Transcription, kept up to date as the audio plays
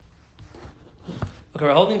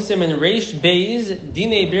We're holding Siman Reish Beis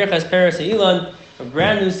Dinei Birchas Peres Eilan, a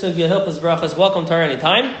brand new Sugya Hilchos Brachos. Welcome to our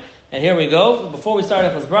anytime. And here we go. Before we start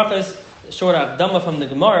Hilchos Brachos, a short Akdama from the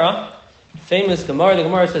Gemara, famous Gemara. The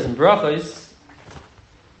Gemara says in Brachos.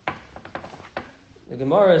 The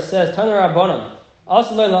Gemara says, Taner Rabbanan.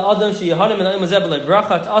 Also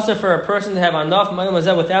also for a person to have enough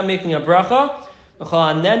ma'il without making a bracha.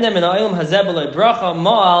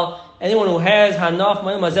 Anyone who has hanaf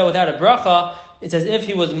ma'il without a bracha, it's as if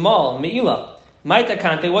he was mal, me'ila. Maita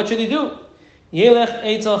kante, what should he do? Yelech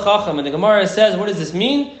eitzel chacham. And the Gemara says, what does this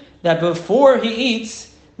mean? That before he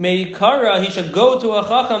eats, meikara, he should go to a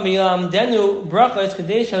chacham, denu brachos,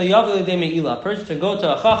 kadesh haliyav l'dei me'ila. A person should go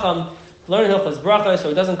to a chacham, learn Hilchos Brachos, so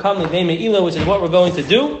it doesn't come l'dei me'ila, which is what we're going to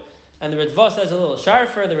do. And the Ritva says a little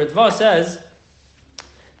sharfer. The Ritva says,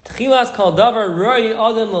 Tchilas kal davar roi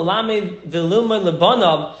adam l'lamed v'lilmod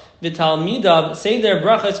lebanav v'talmidav seder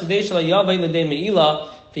brachos kadesh haliyav l'dei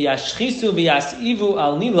me'ila v'yashchisu v'yasivu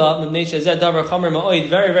al nila m'nei shezeh davar chamer ma'oid,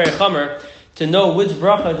 very, very chamer, to know which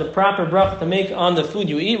bracha, the proper bracha to make on the food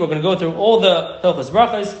you eat. We're going to go through all the Hilchos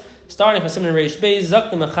Brachos, starting from Siman Reish Beis,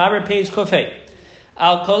 Zakta Mechaber, page Kofei.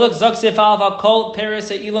 Al kolok zak sefal al kol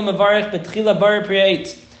peres eilan mavarech betchila bar priya.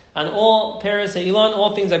 On all peres eilan,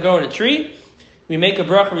 all things that grow in a tree, we make a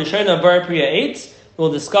bracha rishona bar priya 8.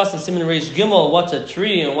 We'll discuss in Siman Reish Gimel what's a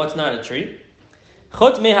tree and what's not a tree.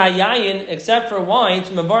 Chut mehayayin, except for wine,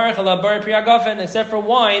 to mavarech ala bar priya gafen. Except for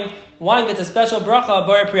wine gets a special bracha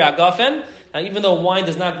bar priya gafen. Now, even though wine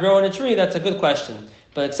does not grow in a tree, that's a good question.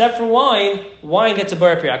 But except for wine gets a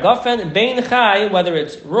bar priya gafen. Bein chai, whether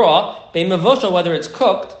it's raw, bein mevoshel, whether it's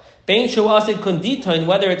cooked, bein shu asid konditoin,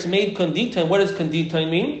 whether it's made konditoin. What does konditoin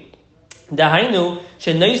mean? Dahainu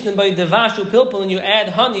shenaisnim by devashu pilpul, and you add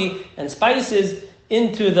honey and spices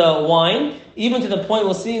into the wine, even to the point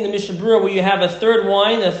we'll see in the Mishna Berura where you have a third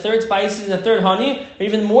wine, a third spices, and a third honey, or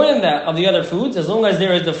even more than that of the other foods. As long as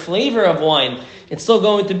there is the flavor of wine, it's still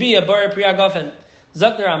going to be a bar priya gafen.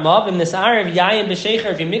 Zakner Amav, in this Arav Yayin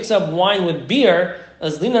B'Shecher, if you mix up wine with beer,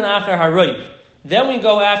 as Linan Acher Haroiv. Then we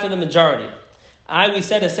go after the majority. We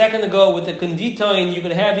said a second ago with the konditoin, you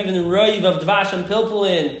could have even the roiv of dvash and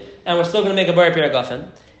pilpulin, and we're still going to make a bar priya gafen.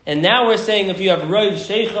 And now we're saying if you have roiv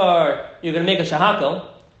shechar, you're going to make a shahakel.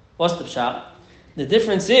 What's the pshat? The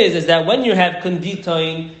difference is that when you have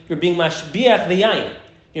konditoin, you're being mashbiach the yayin.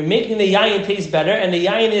 You're making the yayin taste better, and the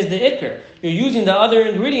yayin is the ikr. You're using the other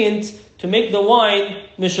ingredients to make the wine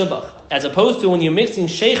mishubach. As opposed to when you're mixing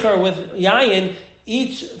shechar with yayin,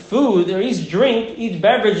 each food or each drink, each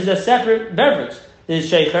beverage is a separate beverage. There's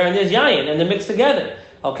shechar and there's yayin, and they're mixed together.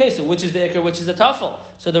 Okay, so which is the ikr, which is the tafel?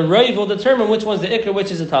 So the roiv will determine which one's the ikr,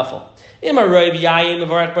 which is the tafel. Ima roiv yayin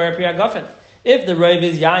mevarach bar priya gafen. If the roiv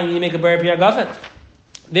is yayin, you make a bar priya gafen.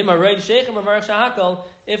 V'ima roiv shechar mevarach shahakol.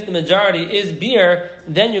 If the majority is beer,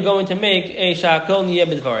 then you're going to make a shahakol niyeh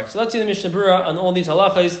b'dvarach. So let's see the Mishna Berura on all these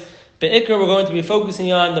halachas. Be'ikr, we're going to be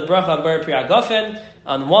focusing on the bracha bar priya gafen,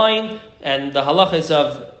 on wine, and the halachas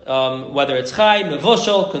of whether it's chai,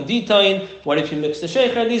 mevoshel, konditoin, what if you mix the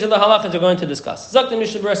shecher. These are the halachas we're going to discuss. Zak the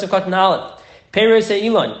Mishna Berura Sekot Na'alet. Peres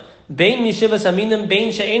Eilan. Bein mishivas aminim,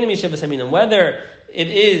 bein she'enim mishivas aminim. Whether it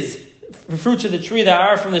is fruits of the tree that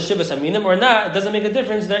are from the shivas aminim or not, it doesn't make a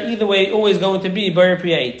difference. They're either way always going to be bar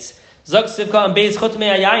priya 8. Zak sivka and beis chut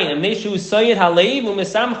me'ayayin. Meshu soyed haleiv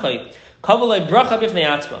u'mesamchay. Kavalei bracha b'fnei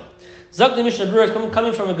atzma. Zak the Mishna Berura is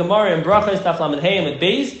coming from a Gemara in Brachos Daf Lamed Hey and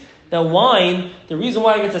Beis. That wine, the reason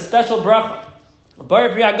why it gets a special bracha, bar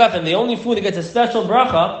priya gafen, the only food that gets a special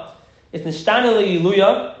bracha is nishtana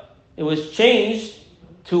le'iluya. It was changed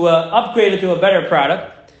to upgraded to a better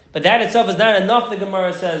product, but that itself is not enough. The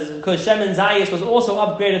Gemara says because shemen zayis was also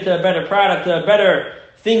upgraded to a better product, to a better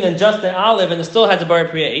thing than just the olive, and it still has a bar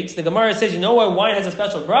priya 8. The Gemara says, you know why wine has a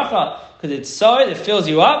special bracha? Because it's soid, it fills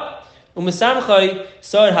you up. Umesamchay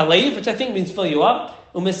soid haleiv, which I think means fill you up.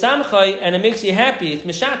 Umesamchay, and it makes you happy. It's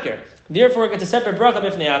mishaker. Therefore, it gets a separate bracha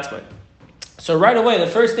b'fnei atzmai. So right away, the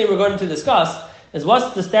first thing we're going to discuss is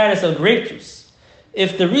what's the status of grape juice.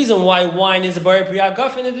 If the reason why wine is a bar priya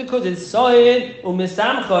gafen is because it's soid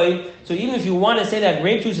umesamchay, so even if you want to say that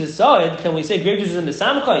grape juice is soid, can we say grape juice is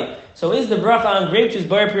mesamchay? So is the bracha on grape juice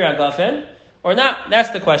bar priya gafen or not? That's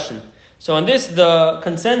the question. So on this, the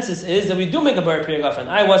consensus is that we do make a bar priya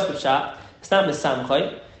gafen. What's the pshat? It's not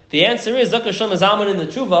mesamchay. The answer is Zakar Shom Zalman in the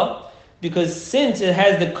Tshuva, because since it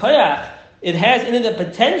has the koyach, it has in it the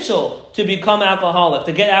potential to become alcoholic,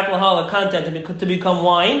 to get alcoholic content, to become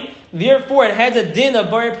wine. Therefore, it has a din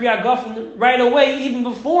of bar priya gafen right away, even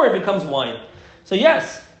before it becomes wine. So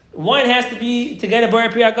yes, wine has to be, to get a bar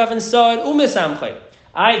priya gafen sod umesamchay.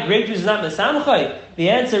 Grape juice is not mesamchay. The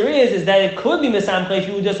answer is that it could be mesamchay if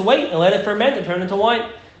you would just wait and let it ferment and turn into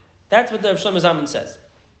wine. That's what the Shlomo Zalman says.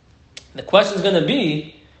 The question is going to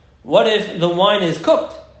be, what if the wine is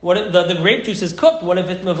cooked? What if the grape juice is cooked? What if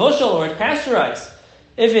it's mevushal or it's pasteurized?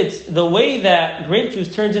 If it's the way that grape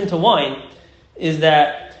juice turns into wine is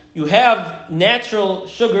that you have natural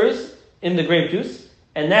sugars in the grape juice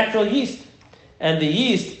and natural yeast. And the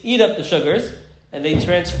yeast eat up the sugars and they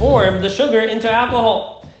transform the sugar into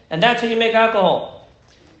alcohol. And that's how you make alcohol.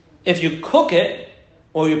 If you cook it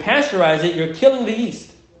or you pasteurize it, you're killing the yeast.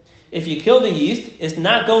 If you kill the yeast, it's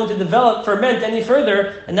not going to ferment any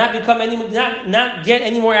further and not get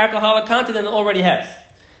any more alcoholic content than it already has.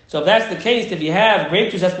 So if that's the case, if you have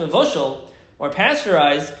grape juice that's mevushal or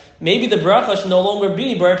pasteurized, maybe the bracha should no longer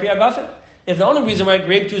be bar pri agafen. If the only reason why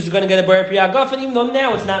grape juice is going to get a bar pri agafen, even though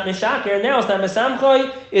now it's not mishaker, now it's not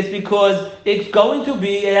mesamchay, it's because it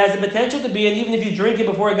has the potential to be, and even if you drink it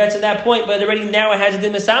before it gets to that point, but already now it has it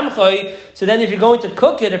in mesamchay, so then if you're going to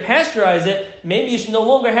cook it or pasteurize it, maybe you should no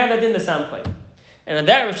longer have it in mesamchay. And on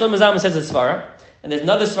that, Rav Shlomo Zalman says a svara, and there's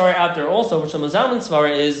another svara out there also. Rav Shlomo Zalman's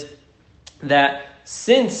svara is that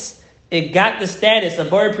since it got the status of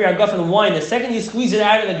bar pri agafen wine, the second you squeeze it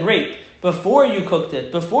out of the grape, before you cooked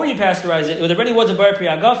it, before you pasteurized it, it already was a bar pri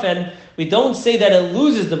agafen. We don't say that it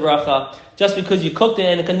loses the bracha just because you cooked it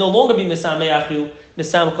and it can no longer be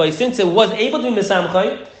mesamchay. Since it was able to be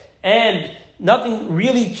mesamchay and nothing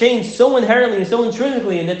really changed so inherently, so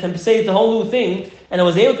intrinsically, and that to say it's a whole new thing, and it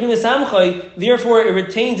was able to be mesamchay, therefore it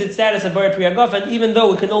retains its status of bar pri agafen, even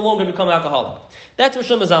though it can no longer become alcoholic. That's what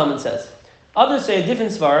Shlomo Zalman says. Others say a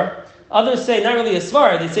different svara. Others say not really a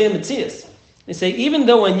svara, they say a metzias. They say even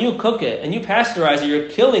though when you cook it and you pasteurize it, you're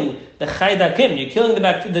killing the chaydakim, you're killing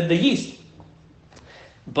the yeast.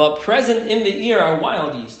 But present in the ear are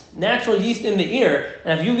wild yeast, natural yeast in the ear.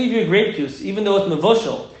 And if you leave your grape juice, even though it's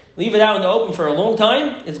mevushal, leave it out in the open for a long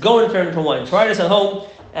time, it's going to turn into wine. Try this at home,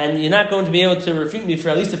 and you're not going to be able to refute me for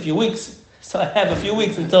at least a few weeks. So I have a few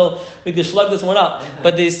weeks until we can slug this one up.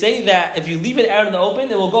 But they say that if you leave it out in the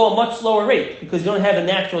open, it will go a much slower rate because you don't have a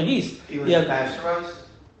natural yeast. Even if pasteurized?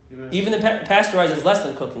 Even the pasteurized is less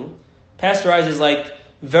than cooking. Pasteurized is like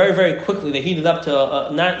very, very quickly. They heat it up to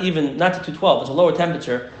not to 212. It's a lower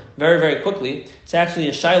temperature. Very, very quickly. It's actually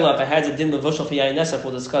a shaila. If it has a din mevushal for yayin nesef,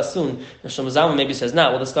 we'll discuss soon. The Shlomo Zalman maybe says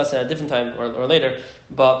not. We'll discuss it at a different time or later.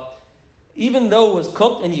 But even though it was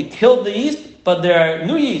cooked and you killed the yeast, but there are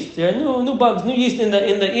new yeast, there are new bugs, new yeast in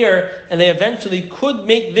the ear, and they eventually could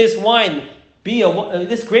make this wine be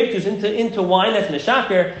this grape juice into wine that's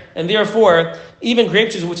meshaker, and therefore even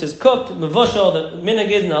grape juice which is cooked mevushal, the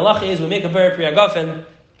minhag is and halacha is we make a bar pri agafen.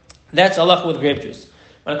 That's halacha with grape juice.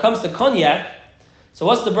 When it comes to cognac, so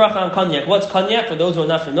what's the bracha on cognac? What's cognac for those who are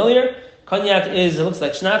not familiar? Cognac it looks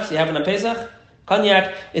like schnapps. You have it on Pesach.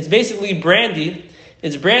 Cognac, it's basically brandy.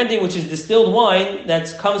 It's brandy, which is distilled wine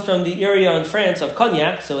that comes from the area in France of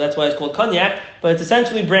Cognac, so that's why it's called cognac, but it's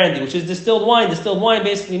essentially brandy, which is distilled wine. Distilled wine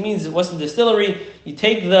basically means it wasn't distillery. You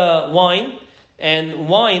take the wine, and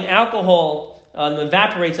wine, alcohol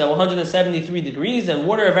evaporates at 173 degrees, and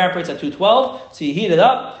water evaporates at 212, so you heat it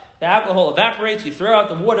up, the alcohol evaporates, you throw out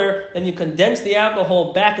the water, then you condense the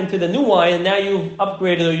alcohol back into the new wine, and now you've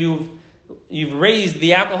upgraded or you've raised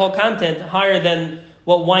the alcohol content higher than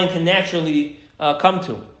what wine can naturally come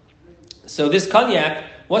to. So this cognac,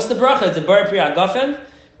 what's the bracha? Is it bar pri agafen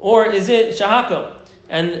or is it shahako?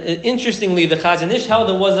 And interestingly, the Chazon Ish held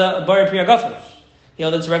it was a bar pri agafen. He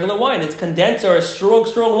held it's regular wine. It's condensed or a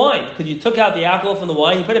strong wine because you took out the alcohol from the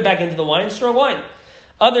wine, you put it back into the wine, strong wine.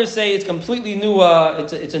 Others say it's completely new.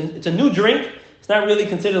 It's a new drink. It's not really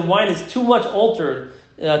considered wine. It's too much altered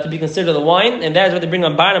to be considered a wine, and that is what they bring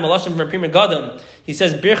on bottom. A lashon from Prima Gadam. He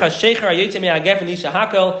says birchas shecher ayotzei me'agafen ish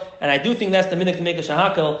shahakel, and I do think that's the minhag to make a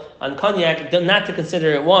shahakel on cognac, not to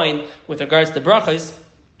consider it wine with regards to brachos,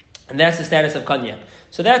 and that's the status of cognac.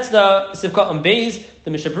 So that's the sivka on beis.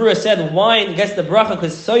 The Berura said wine gets the bracha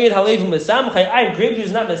because soyed halevim mesamchay. Grape juice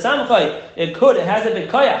is not mesamchay. It has a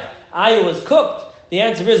b'koyach. It was cooked. The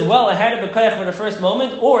answer is, well, it had a b'koyach for the first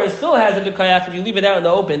moment, or it still has a b'koyach. If you leave it out in the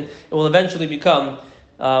open, it will eventually become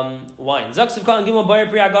wine.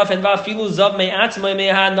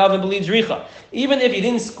 Even if you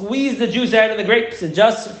didn't squeeze the juice out of the grapes, it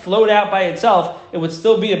just flowed out by itself, it would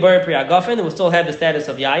still be a bar pri agafen. It would still have the status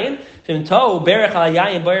of yayin.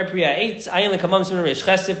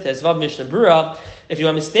 If you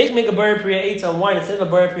have a mistake, make a Berura 8 on wine instead of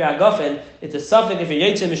a Berura agafen. It's a suffix. If you're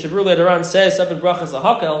Yetzer, Mishnah Berura later on says suffix brachos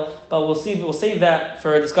lahakel, but we'll save that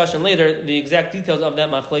for a discussion later. The exact details of that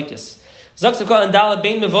machlokes. Zaksuka and Dalet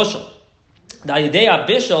bein mevushal. The idea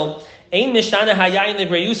bishul ein mishana hayayin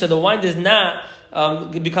lebreusa. The wine does not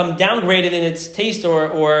become downgraded in its taste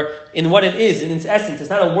or in what it is, in its essence. It's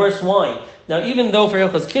not a worse wine. Now, even though for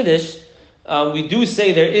Hilchos Kiddush, we do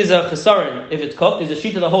say there is a chesaron if it's cooked. There's a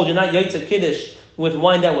sheet of the whole. You're not yaitza Kiddush with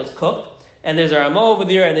wine that was cooked. And there's a Ramah over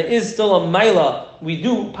there, and there is still a Maila. We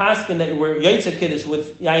do paskin that we're yaitza Kiddush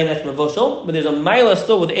with yayin et mevoshel, but there's a Maila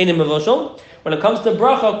still with einim mevoshel. When it comes to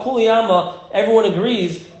bracha, kuliyama, everyone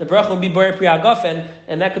agrees the bracha will be bar pri agafen,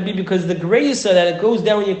 and that could be because the grace that it goes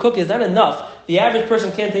down when you cook is not enough. The average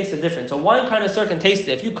person can't taste the difference. A wine connoisseur can taste it.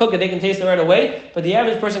 If you cook it, they can taste it right away, but the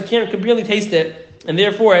average person could barely taste it, and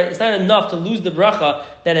therefore it's not enough to lose the bracha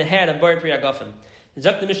that it had a bar pri agafen.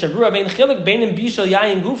 Zok the Mishna Berura bein chilek bein bishal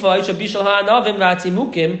yayin gufa isha bishal ha'anavim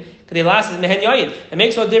v'atzimukim kadei lasses mehen yayin. It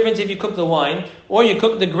makes no difference if you cook the wine or you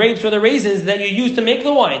cook the grapes or the raisins that you use to make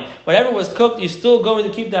the wine. Whatever was cooked, you're still going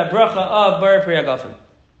to keep that bracha of bar pri agafen.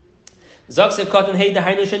 Zok sev katan hey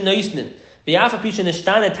dahainu shen noisnin v'yafa pisha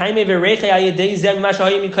nishtana taimei v'reichei ayedei zem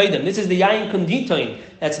mashahayim yikaydem. This is the yayin konditoin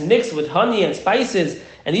that's mixed with honey and spices,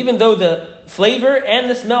 and even though the flavor and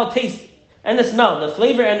the smell the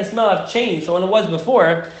flavor and the smell have changed from what it was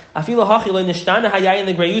before. It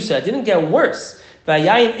didn't get worse.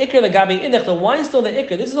 The wine's still the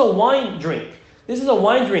ikr. This is a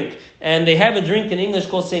wine drink. And they have a drink in English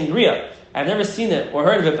called Sangria. I've never seen it or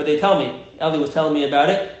heard of it, but they tell me. Ellie was telling me about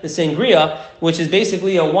it. The Sangria, which is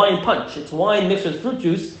basically a wine punch. It's wine mixed with fruit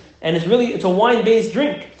juice, and it's a wine-based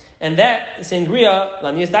drink. And that Sangria,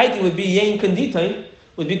 would be yain konditain,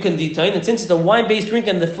 and since it's a wine-based drink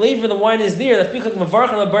and the flavor of the wine is there, that's because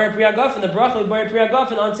mavarch on bar pri agafen, the bracha of bar pri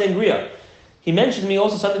agafen on Sangria. He mentioned to me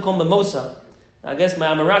also something called mimosa. I guess my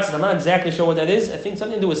amaratz, I'm not exactly sure what that is. I think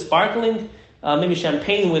something to do with sparkling, maybe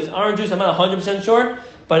champagne with orange juice. I'm not 100% sure.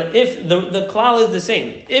 But if the klal is the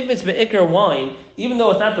same, if it's be'ikr wine, even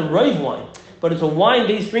though it's not the roiv wine, but it's a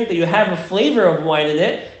wine-based drink that you have a flavor of wine in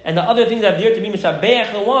it, and the other things that are there to be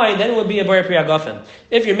mishabeach the wine, then it would be a bar pri agafen.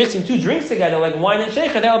 If you're mixing two drinks together, like wine and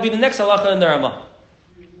sheikha, that will be the next halacha in the Ramah.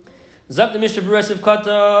 Zak the Mishna Berura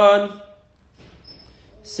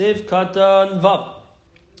siv katan vav.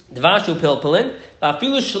 Dvashu pilpulin,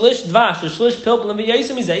 afilu shlish dvash, shlish pilpulin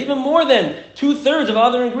v'yaisim izeh, even more than 2/3 of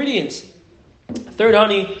other ingredients. Third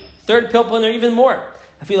honey, third pilpulin, or even more.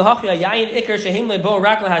 It's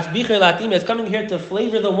coming here to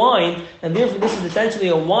flavor the wine, and therefore this is essentially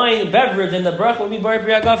a wine beverage, and the bracha will be bar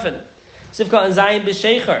pri agafen. Sifka and Zayin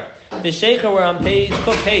b'sheicher. B'sheicher, we're on page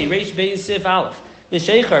Kuf Hey, Reish Beis Sif Aleph.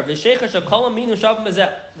 B'sheicher shakol aminu shav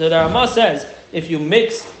mezeh. The Ramah says if you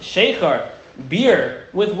mix sheicher, beer,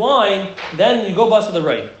 with wine, then you go bust with the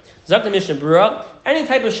right. Zak the Mishna Berura, any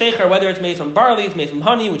type of sheicher, whether it's made from barley, it's made from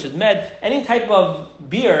honey, which is med, any type of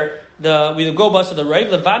beer, we go bust with the right.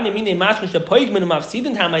 If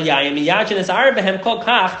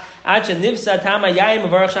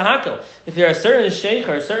there are certain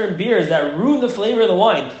sheicher, certain beers that ruin the flavor of the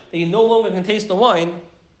wine, that you no longer can taste the wine,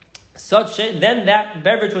 then that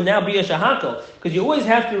beverage will now be a shahakal, because you always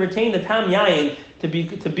have to retain the tam yayin to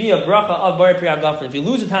be a bracha of bar pri agafen. If you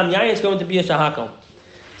lose the tam yayin, it's going to be a shahakal.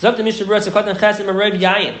 Zok the Mishna Berura sekatan chasim aroiv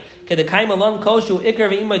yayin kedekaim alon koshu ikar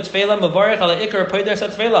ve'imay tefela mavarich ala ikar poider sa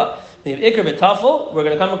tefela. We have ikar v'tafel. We're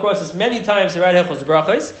going to come across this many times throughout Hilchos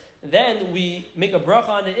Brachos. Then we make a bracha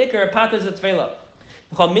on the ikar patas tefela.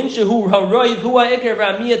 Whichever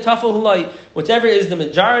is the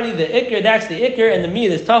majority, the ikar, that's the ikar, and the miyah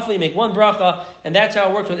is tafel. You make one bracha, and that's how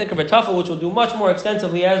it works with ikar v'tafel, which we'll do much more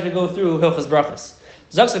extensively as we go through Hilchos Brachos.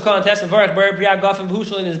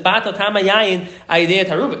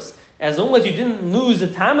 As long as you didn't lose the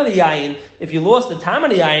tam of the yayin, if you lost the tam of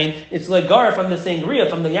the yayin, it's like gar from the Sangria,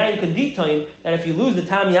 from the yayin konditoin, that if you lose the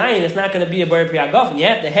tam yayin, it's not going to be a bar pri agafen. You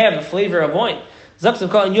have to have the flavor of wine. Flavor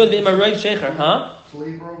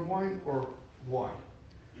of wine or wine?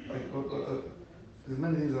 There's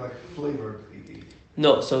many things that like flavored.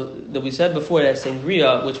 No, so that we said before that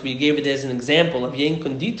Sangria, which we gave it as an example of yayin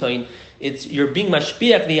konditoin, you're being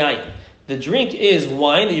mashpiach the yayin. The drink is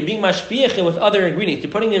wine, and you're being mashpiach with other ingredients.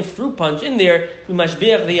 You're putting in fruit punch in there to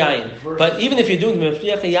mashpiach the yayin. But even if you're doing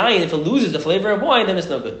mashpiach the yayin, if it loses the flavor of wine, then it's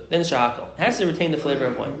no good. Then it's shahakal. It has to retain the flavor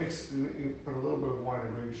of wine. You put a little bit of wine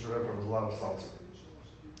and maybe sure there's a lot of salsa.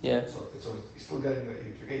 Yeah. So you're still getting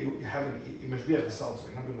you mashpiach the salsa.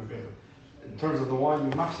 You're not doing mashpiach. In terms of the wine, you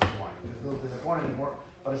mix the wine. There's no that wine anymore,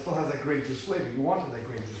 but it still has that grape juice flavor. You wanted that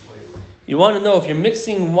grape juice flavor. You want to know if you're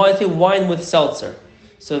mixing wine with seltzer.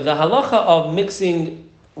 So the halacha of mixing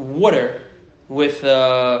water with,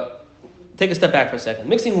 take a step back for a second.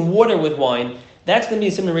 Mixing water with wine, that's going to be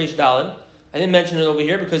a Simon Reish Daled. I didn't mention it over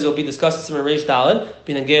here because it will be discussed in Simon Reish Daled.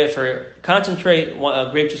 Being a gear for concentrate,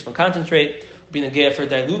 grape juice from concentrate, being a gear for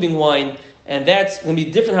diluting wine, and that's going to be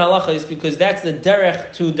different halachas because that's the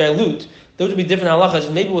derech to dilute. Those will be different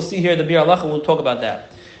halachas. Maybe we'll see here the Bir Halacha. We'll talk about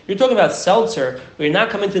that. You're talking about seltzer, where you're not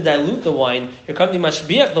coming to dilute the wine. You're coming to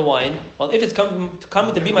mashbiach the wine. Well, if it's coming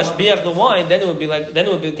to be mashbiach the wine, then it would be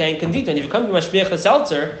kain kandita. And if you come to mashbiach the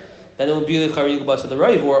seltzer, then it would be the charik bas of the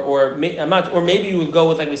raiv, or maybe you would go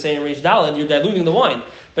with, like we say in Reish Daled, you're diluting the wine.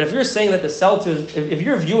 But if you're saying that the seltzer, if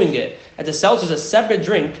you're viewing it that the seltzer is a separate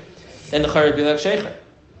drink, then the charik would be like sheikher.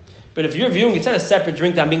 But if you're viewing it's not a separate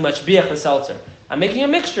drink that I'm being mashbiach the seltzer. I'm making a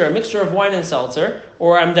mixture of wine and seltzer,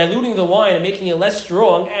 or I'm diluting the wine and making it less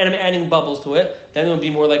strong, and I'm adding bubbles to it, then it would be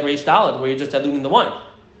more like Reish Daled, where you're just diluting the wine.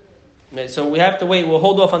 Okay, so we have to wait. We'll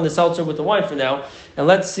hold off on the seltzer with the wine for now, and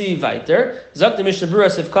let's see weiter. Zok the Mishna Berura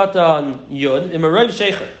Sivkata on Yud in Merayv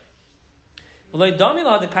Sheikher. V'loy dami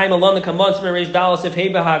la dekaim alon the kamon some Reish Daled Siv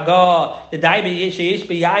Heba Haga the Daibe Yeish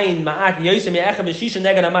Beyayin Ma'at Yosem Ye'echa B'Shisha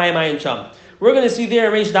Neged Amayim Ayin Sham. We're going to see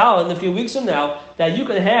there in Reish Daled in a few weeks from now that you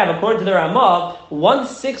can have, according to the Ramah,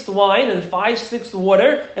 1/6 wine and 5/6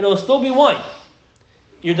 water, and it will still be wine.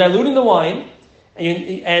 You're diluting the wine,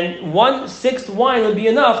 and 1/6 wine would be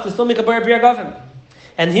enough to still make a bar priyagavim.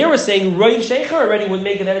 And here we're saying Roiv Sheikher already would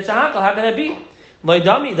make it that it's a hakal. How can that be?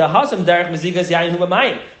 Loidami, the hasam derech mezigas yayin hu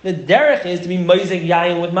b'mayim. The derech is to be mezig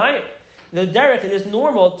yayin with mayim. The derech is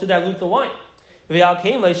normal to dilute the wine. We're not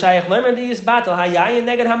going to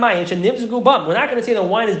say the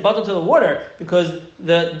wine is bottled to the water because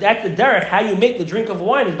that's the derech. How you make the drink of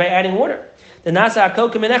wine is by adding water. The nasa akol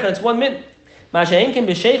kemenecha, it's 1 minute. It's not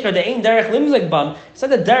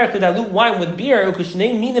the derech to dilute wine with beer.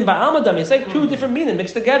 It's like two different meaning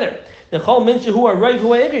mixed together. The chol mincha who are raiv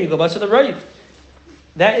who are iger. You go back to the raiv.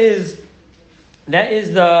 That is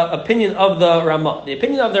the opinion of the Ramah. The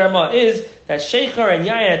opinion of the Ramah is that sheikher and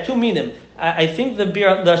yayin had two meaning. I think the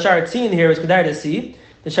Sharatzin here is kedai to see.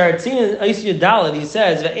 The Sharatzin in Eis Yudalad, he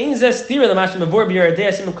says, "Ve'ein zeh stira l'mashim mavur b'yardei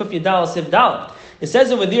asim kuf yudal siv dalad." It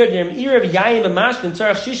says over there, "Derem irav yayin b'mashkin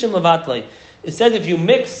tzarach shishim levatlei." It says if you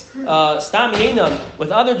mix stam yeinam with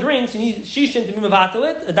other drinks, you need shishin to be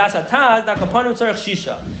mevatalit. Das ataz da kapanim tzarach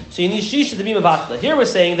shisha. So you need shisha to be mevatalit. Here we're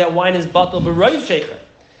saying that wine is bottled b'roiv sheikher,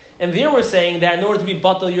 and there we're saying that in order to be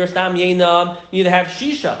bottled your stam yeinam, you need to have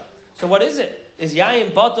shisha. So what is it? Is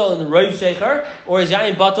yayin bottle in Roiv Sheikher, or is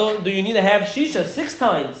yayin bottle? Do you need to have shisha 6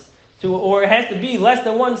 times or it has to be less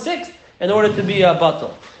than 1/6 in order to be a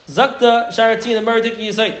bottle? Zakta Sharatin and Murdik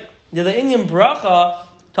Yisait. The Indian bracha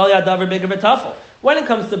talya davar bigger betafel. When it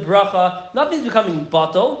comes to bracha, nothing's becoming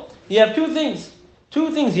bottle. You have two things.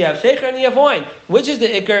 You have sheikher and you have wine. Which is the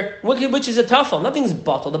ikr? Which is a tafel? Nothing's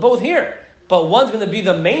bottle. They're both here, but one's going to be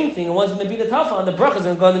the main thing and one's going to be the tafel, and the bracha is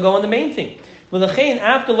going to go on the main thing.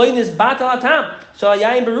 After loinis batal atam, so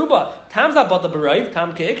yayin beruba. Tam's not batal b'roiv.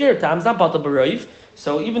 Tam keikir. Tam's not batal b'roiv.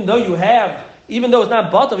 So even though it's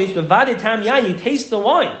not batal, you tam yayin. You taste the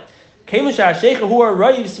wine. Kemusha sheikher who are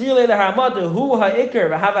roiv srile lehamad who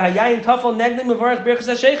ha'ikir have a yayin tafel negdim mevarach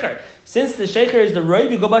berachos sheikher. Since the sheikher is the roiv,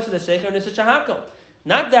 you go back to the sheikher and it's a shahakol.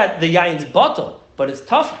 Not that the yayin's batal, but it's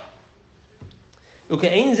tafel.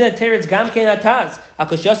 Ukein zeh teretz gam kein ataz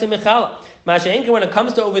akoshyasim mechala. When it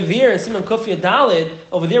comes to over there in Siman Kufya Dalid,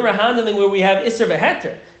 over there we're handling where we have Isser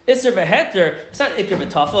v'Heter. Isser v'Heter, it's not Iker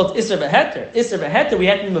v'Tafel, it's Isser v'Heter. Isser v'Heter, we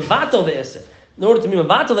have to be Mevatel the Isser. In order to be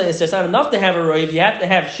Mevatel the Isser, it's not enough to have a Roiv, you have to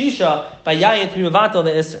have Shisha by Yayin to be Mevatel the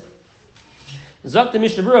Isser. Zok the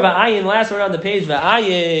Mishna Berura v'Ayin, last word on the page,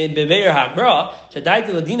 v'Ayin beveir ha'gra,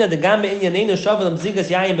 shadayte l'dina de gam be'inyaneinu shavelam zigas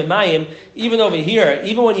Yayin b'mayim, even over here,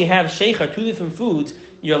 even when you have Sheikha, 2 different foods,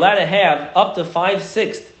 you're allowed to have up to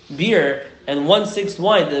 5/6 beer and 1/6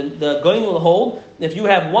 wine. The going will hold. If you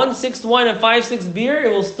have 1/6 wine and 5/6 beer, it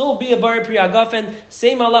will still be a bar priyagafen.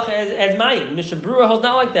 Same halacha as mayim. Mishna Berura holds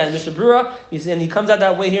not like that. Mishna Berura, and he comes out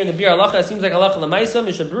that way here in the beer halacha. It seems like halacha lemaisa.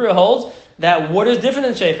 Mishna Berura holds that water is different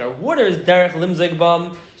than sheikher. Water is derech limzeg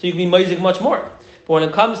bam, so you can be mezig much more. But when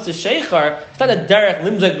it comes to sheikher, it's not a derech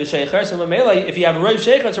limzeg b'sheikher. So if you have a roiv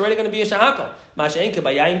sheikher, it's already going to be a shahakal. Masha'enke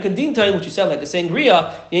by yayin kandintain, which you said like the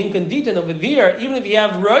sangria, yayin kandintain over there. Even if you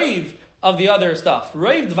have roiv of the other stuff,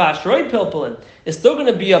 roiv dvash, roiv pilpulin, it's still going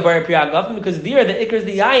to be a bar priyagafen because there the ikr is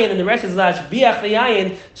the yayin and the rest is lash biach the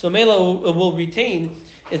yayin. So mela will retain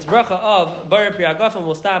its bracha of bar priyagafen.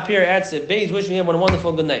 We'll stop here at Sib Beis. Wishing everyone a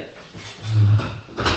wonderful good night.